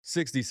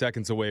60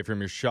 seconds away from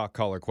your shock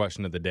collar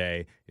question of the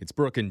day. It's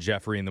Brooke and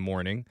Jeffrey in the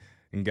morning.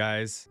 And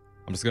guys,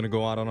 I'm just going to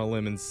go out on a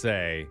limb and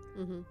say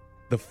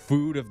the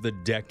food of the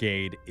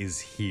decade is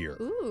here.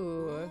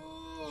 Ooh.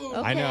 Okay.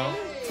 I know.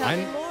 Tell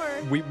me more.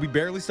 We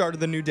barely started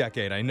the new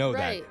decade. I know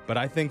Right. that. But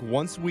I think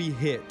once we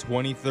hit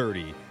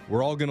 2030,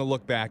 we're all going to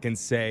look back and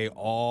say,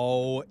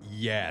 oh,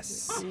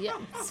 yes. Yeah,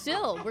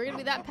 still, we're going to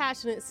be that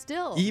passionate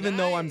still. Even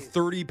though I'm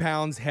 30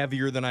 pounds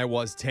heavier than I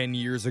was 10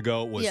 years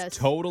ago, it was Yes.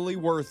 totally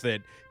worth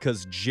it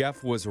because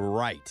Jeff was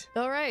right.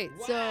 All right,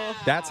 so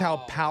That's how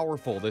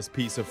powerful this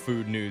piece of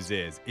food news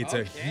is. It's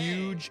a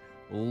huge,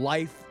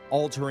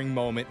 life-altering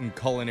moment in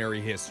culinary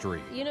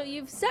history.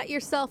 you've set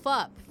yourself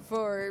up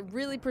for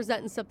really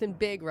presenting something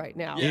big right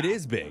now. It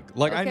is big.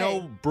 Like, I Okay.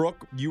 know,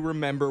 Brooke, you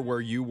remember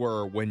where you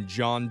were when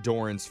John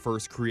Dorrance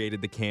first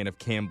created the can of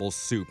Campbell's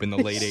soup in the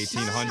late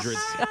 1800s.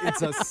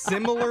 It's a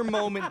similar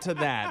moment to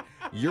that.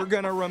 You're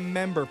going to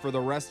remember for the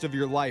rest of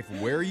your life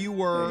where you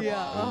were,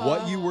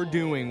 what you were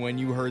doing when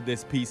you heard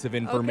this piece of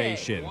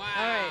information. All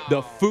right.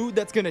 The food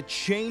that's going to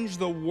change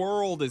the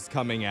world is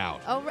coming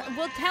out. All right.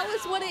 Well, tell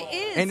us what it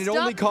is. And it Stop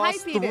only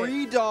costs hyping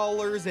it.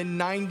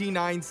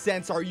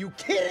 $3.99. Are you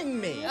kidding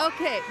me?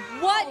 Okay,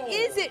 what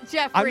is it,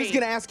 Jeffrey? I'm just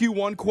going to ask you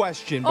one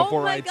question Oh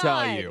before my I tell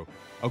God. you.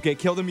 Okay,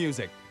 kill the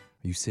music.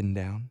 Are you sitting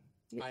down?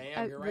 I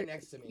am. You're right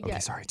next to me. Okay,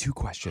 sorry, 2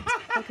 questions.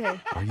 Okay.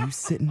 Are you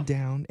sitting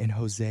down? And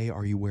Jose,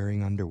 are you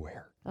wearing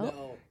underwear?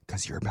 No.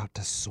 Because you're about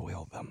to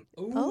soil them.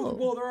 Ooh, Oh.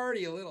 well, they're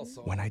already a little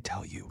soft. When I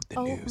tell you the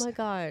Oh news, my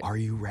God. are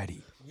you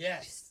ready?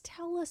 Yes.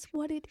 Tell us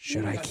what it is.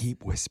 Should I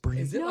keep whispering?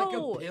 Is it like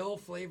No. a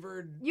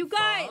pill-flavored You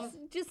guys,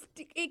 pho?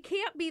 it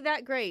can't be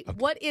that great.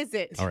 What is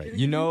it? All right, It'll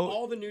you give know,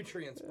 all the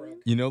nutrients, bro.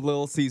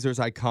 Little Caesar's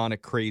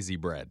iconic crazy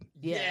bread.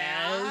 Yes.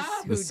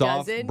 Yeah. Who The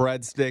soft doesn't?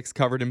 breadsticks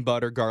covered in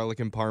butter, garlic,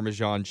 and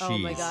Parmesan cheese. Oh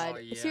my God. Oh,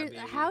 yeah, Seriously,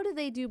 baby. how do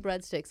they do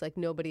breadsticks like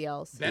nobody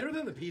else? Better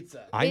than the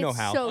pizza. I know It's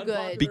how. so good.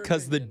 Unpopular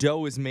Because the opinion.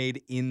 dough is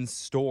made in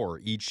store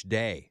each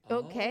day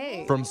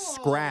Okay. from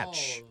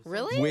scratch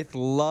Really? with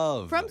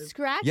love. From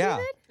scratch, Yeah.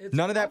 is it? It's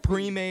None of that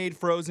fluffy. pre-made,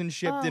 frozen,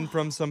 shipped in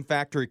from some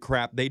factory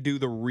crap. They do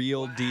the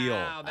real deal.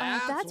 Wow,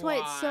 Oh, that's why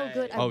it's so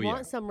good. I Oh, yeah.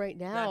 want some right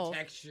now. That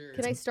texture.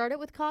 Can I start it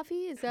with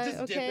coffee? Is that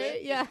Just dip okay?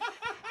 it. Yeah.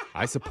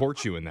 I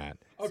support you in that.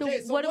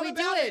 Okay, So what are we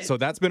about doing? it? So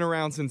that's been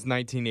around since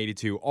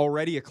 1982.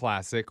 Already a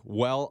classic.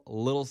 Well,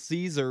 Little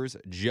Caesars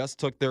just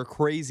took their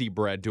crazy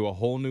bread to a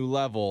whole new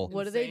level.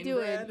 What are they Insane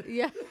doing? bread?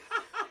 Yeah.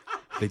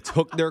 They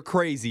took their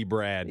crazy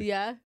bread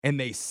Yeah. and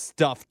they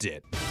stuffed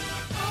it.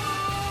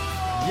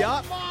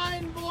 Yup.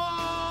 Mind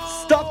blown.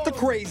 Stuffed the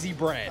crazy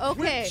bread.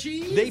 Okay. With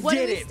cheese? They What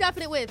did are we it.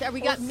 stuffing it with? Are we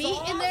got meat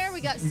in there? sauce?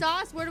 We got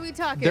sauce? What are we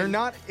talking? They're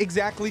not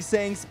exactly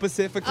saying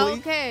specifically.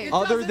 Okay. It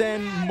Other doesn't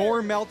than matter.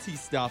 more melty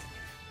stuff.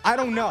 I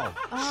don't know.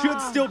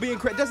 Should still be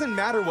incredible. Doesn't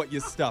matter what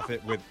you stuff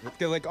it with.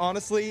 Like,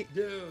 honestly,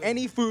 Dude.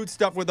 any food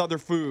stuffed with other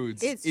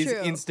foods It's is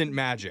true. instant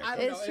magic. I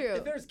don't It's know. true.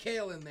 If there's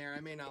kale in there, I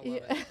may not love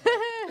it.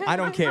 I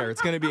don't care.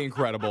 It's going to be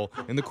incredible.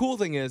 And the cool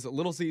thing is,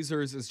 Little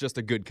Caesars is just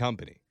a good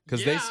company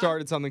because they Yeah.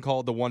 started something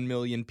called the 1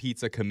 million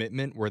pizza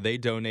commitment, where they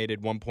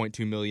donated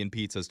 1.2 million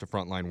pizzas to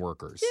frontline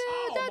workers.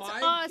 Oh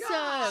That's my awesome.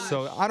 gosh.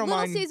 So I don't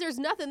Little mind. Caesars,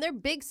 nothing. They're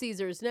big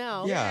Caesars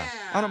now. Yeah,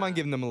 I don't mind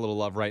giving them a little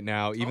love right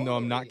now, even though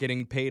I'm not Totally.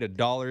 getting paid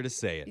 $1 to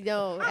say it.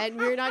 No, and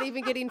we're not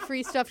even getting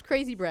free stuffed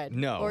crazy bread.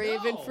 No. Or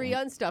even No. free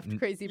unstuffed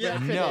crazy bread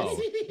for No,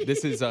 this.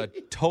 this is a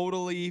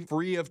totally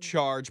free of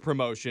charge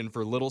promotion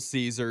for Little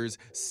Caesars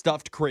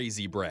stuffed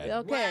crazy bread.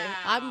 Okay,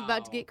 I'm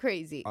about to get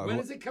crazy When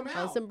does it come on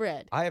out? some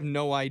bread. I have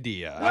no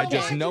idea. I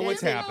just Okay. know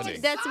what's That's-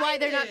 happening. That's why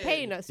they're not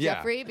paying us, Yeah.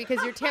 Jeffrey,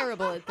 because you're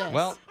terrible at this.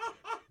 Well,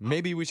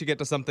 maybe we should get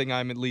to something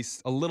I'm at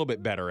least a little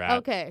bit better at.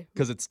 Okay.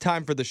 Because it's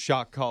time for the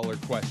shock collar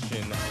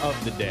question of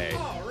the day.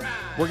 All right.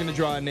 We're going to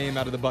draw a name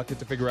out of the bucket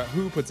to figure out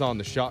who puts on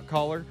the shock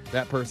collar.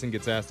 That person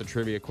gets asked a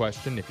trivia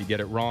question. If you get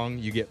it wrong,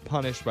 you get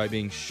punished by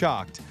being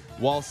shocked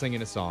while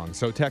singing a song.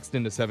 So text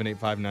into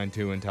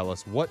 78592 and tell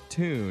us, what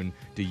tune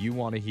do you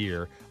want to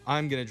hear?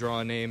 I'm going to draw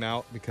a name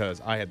out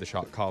because I had the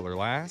shock collar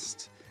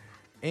last.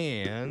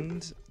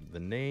 And the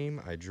name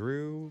I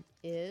drew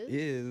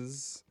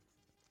is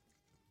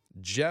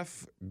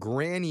Jeff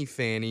Granny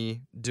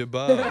Fanny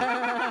DeBug.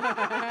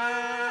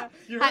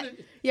 You Hi- heard,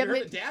 it, yeah, you heard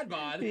but- the dad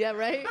bod. Yeah,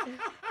 right?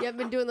 You haven't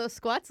been doing those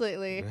squats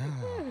lately.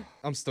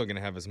 I'm still going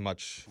to have as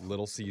much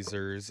Little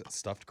Caesars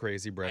stuffed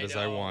crazy bread I as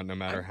I know. want, no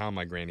matter how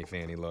my Granny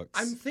Fanny looks.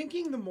 I'm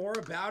thinking the more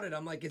about it,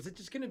 I'm like, is it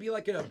just going to be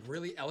like a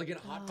really elegant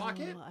Hot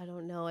Pocket? Oh, I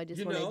don't know. I just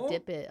You want know? to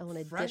dip it. I want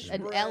to Fresh dip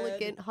an bread.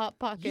 elegant hot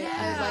pocket.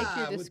 I like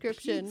your with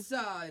description.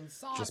 pizza and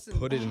sauce. Just and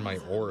put it in my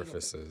pasta.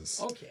 orifices.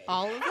 Okay.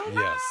 All of them?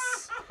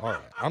 Yes. All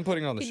right. I'm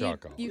putting on the Can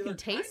shock collar. you can They're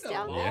taste kinda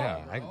down long, there?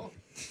 Yeah, bro.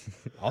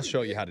 I'll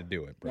show you how to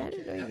do it, bro. I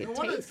didn't know you No could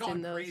wonder it's taste in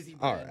called those. crazy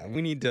All bread. right,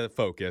 we need to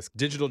focus.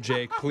 Digital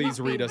Jake,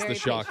 please read us the Very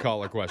shock patient.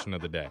 collar question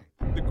of the day.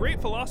 The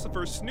great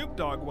philosopher Snoop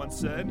Dogg once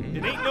said,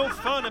 "It ain't no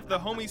fun if the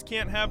homies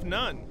can't have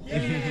none."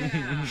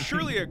 Yeah.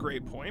 Surely a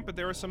great point, but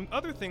there are some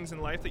other things in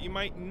life that you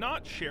might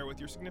not share with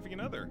your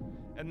significant other.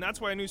 And that's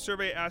why a new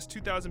survey asked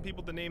 2,000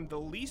 people to name the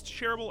least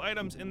shareable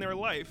items in their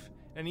life,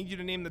 and I need you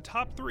to name the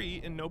top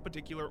 3 in no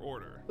particular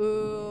order.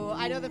 Ooh,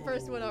 I know the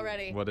first one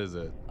already. What is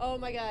it? Oh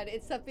my God,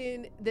 it's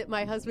something that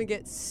my husband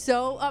gets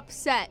so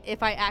upset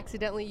if I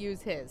accidentally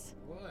use his.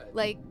 What?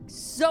 Like,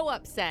 so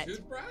upset.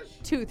 Toothbrush?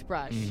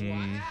 Toothbrush.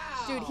 Mm-hmm.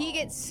 Wow. Dude, he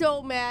gets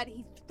so mad.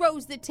 He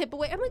throws the tip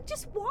away. I'm like,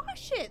 just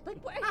wash it.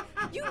 Like, what?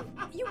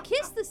 You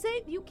kiss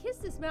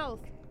this mouth.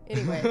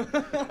 Anyway,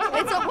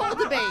 it's a whole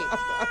debate.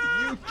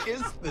 You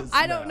kissed this.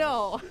 I don't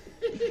know.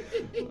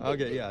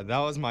 Okay, yeah, that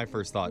was my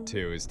first thought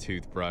too. Is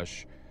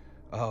toothbrush.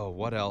 Oh,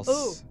 what else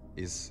Ooh.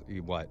 is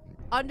what?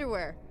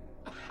 Underwear.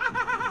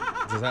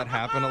 Does that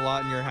happen a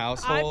lot in your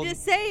household? I'm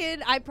just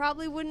saying, I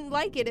probably wouldn't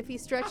like it if he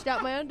stretched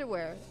out my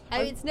underwear. I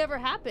mean, it's never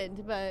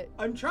happened, but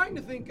I'm trying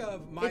to think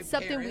of my it's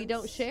something we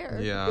don't parents. share.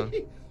 Yeah.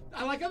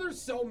 I like how there's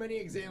so many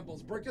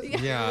examples. Brooke doesn't.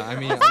 Yeah, I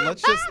mean,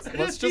 let's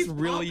just keeps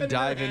really popping in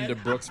dive her head.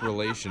 into Brooke's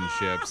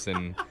relationships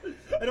and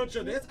I don't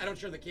share this. I don't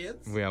share the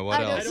kids. yeah, what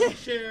I don't else? I don't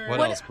share. What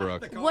else,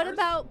 Brooke? the cars. What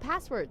about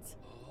passwords?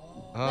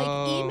 Like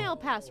Oh, email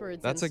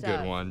passwords. That's a and good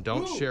stuff. one.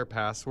 Don't Ooh. share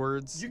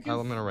passwords. You can-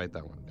 I'm gonna write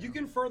that one. You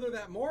can further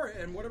that more.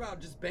 And what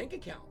about just bank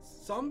accounts?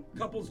 Some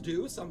couples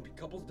do. Some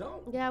couples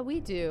don't. Yeah, we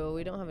do.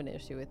 We don't have an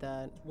issue with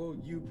that. Well,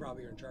 you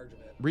probably are in charge of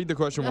it. Read the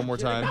question one more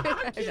time.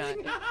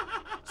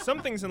 Some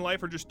things in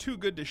life are just too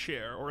good to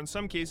share, or in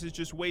some cases,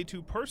 just way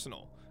too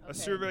personal. A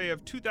survey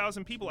of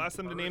 2,000 people asked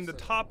them to name the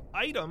top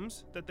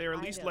items that they are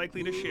least Items.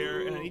 likely to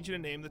share, and I need you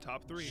to name the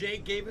top 3.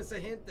 Jake gave us a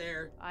hint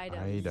there.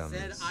 Items. Items.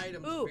 Said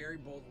items Ooh. very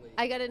boldly.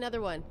 I got another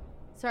one.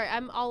 Sorry,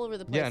 I'm all over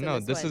the place. Yeah, on no,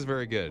 this this one. is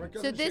very good. Brooke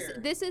So doesn't this share.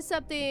 this is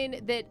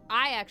something that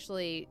I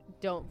actually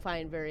don't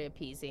find very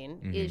appeasing.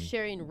 Is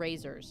sharing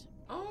razors.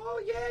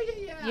 Oh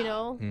yeah. You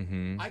know,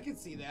 Mm-hmm. I can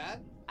see that.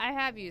 I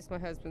have used my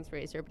husband's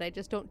razor, but I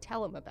just don't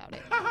tell him about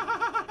it.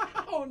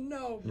 Oh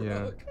no, Yeah.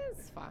 Brooke.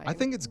 It's fine. I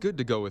think it's good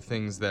to go with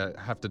things that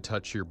have to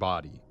touch your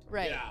body.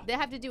 right. Yeah. They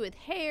have to do with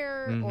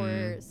hair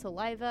or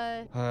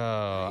saliva.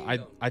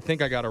 I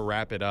think I gotta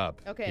wrap it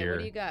up. Okay, here. what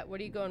do you got? What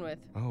are you going with?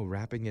 Oh,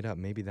 wrapping it up.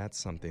 Maybe that's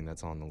something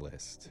that's on the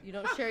list. You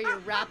don't share your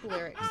rap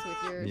lyrics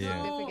with your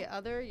Yeah. significant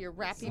other. You're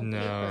rapping No,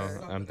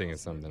 paper. I'm thinking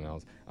something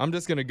else. I'm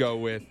just gonna go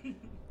with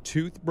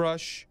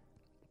toothbrush,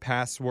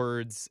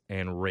 passwords,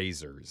 and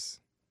razors.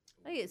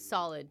 I think it's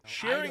solid.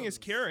 Sharing is Items.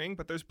 caring,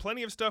 but there's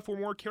plenty of stuff we're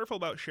more careful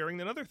about sharing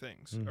than other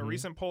things. A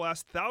recent poll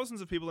asked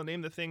thousands of people to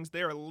name the things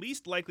they are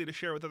least likely to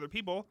share with other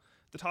people.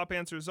 The top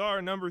answers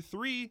are number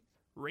 3,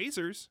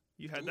 razors.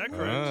 You had that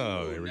correct.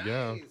 Oh, there we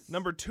go. Nice.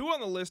 Number 2 on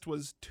the list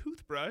was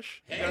toothbrush.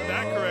 You got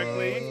that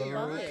correctly.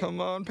 Love it.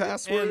 Come on,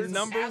 passwords. And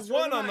number Password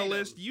 1 on the item.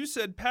 list, you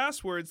said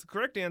passwords. The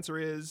correct answer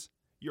is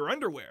your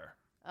underwear.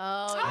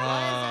 Oh, Brooke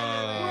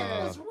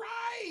Ah. was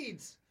right.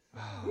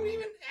 Who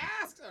even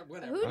asked?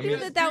 Whatever. who I knew mean-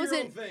 that that was Do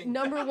your a own thing.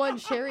 number one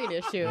sharing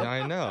issue? Yeah,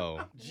 I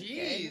know.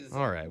 Jeez.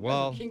 All right,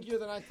 well, That's kinkier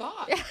than I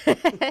thought.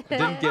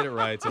 didn't get it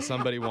right, so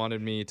somebody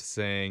wanted me to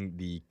sing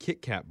the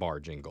Kit Kat bar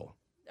jingle.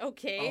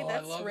 Okay, Oh, I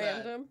that's love that.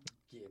 random.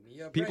 Give me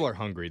a break. People are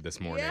hungry this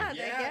morning. Yeah. I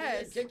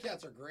Yeah, guess. Kit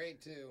Kats are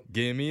great too.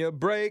 Give me a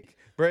break,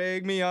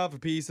 break me off a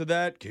piece of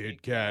that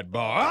Kit Kat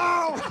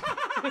bar.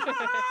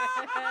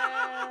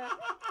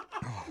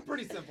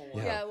 Pretty simple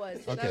one. Yeah, it was.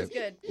 That Okay, was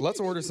good. let's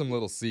order some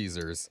Little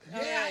Caesars.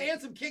 Yeah,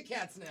 and some Kit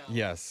Kats now.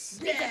 Yes.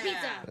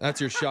 Yeah. That's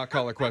your shot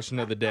caller question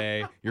of the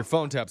day. Your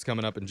phone tap's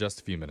coming up in just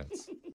a few minutes.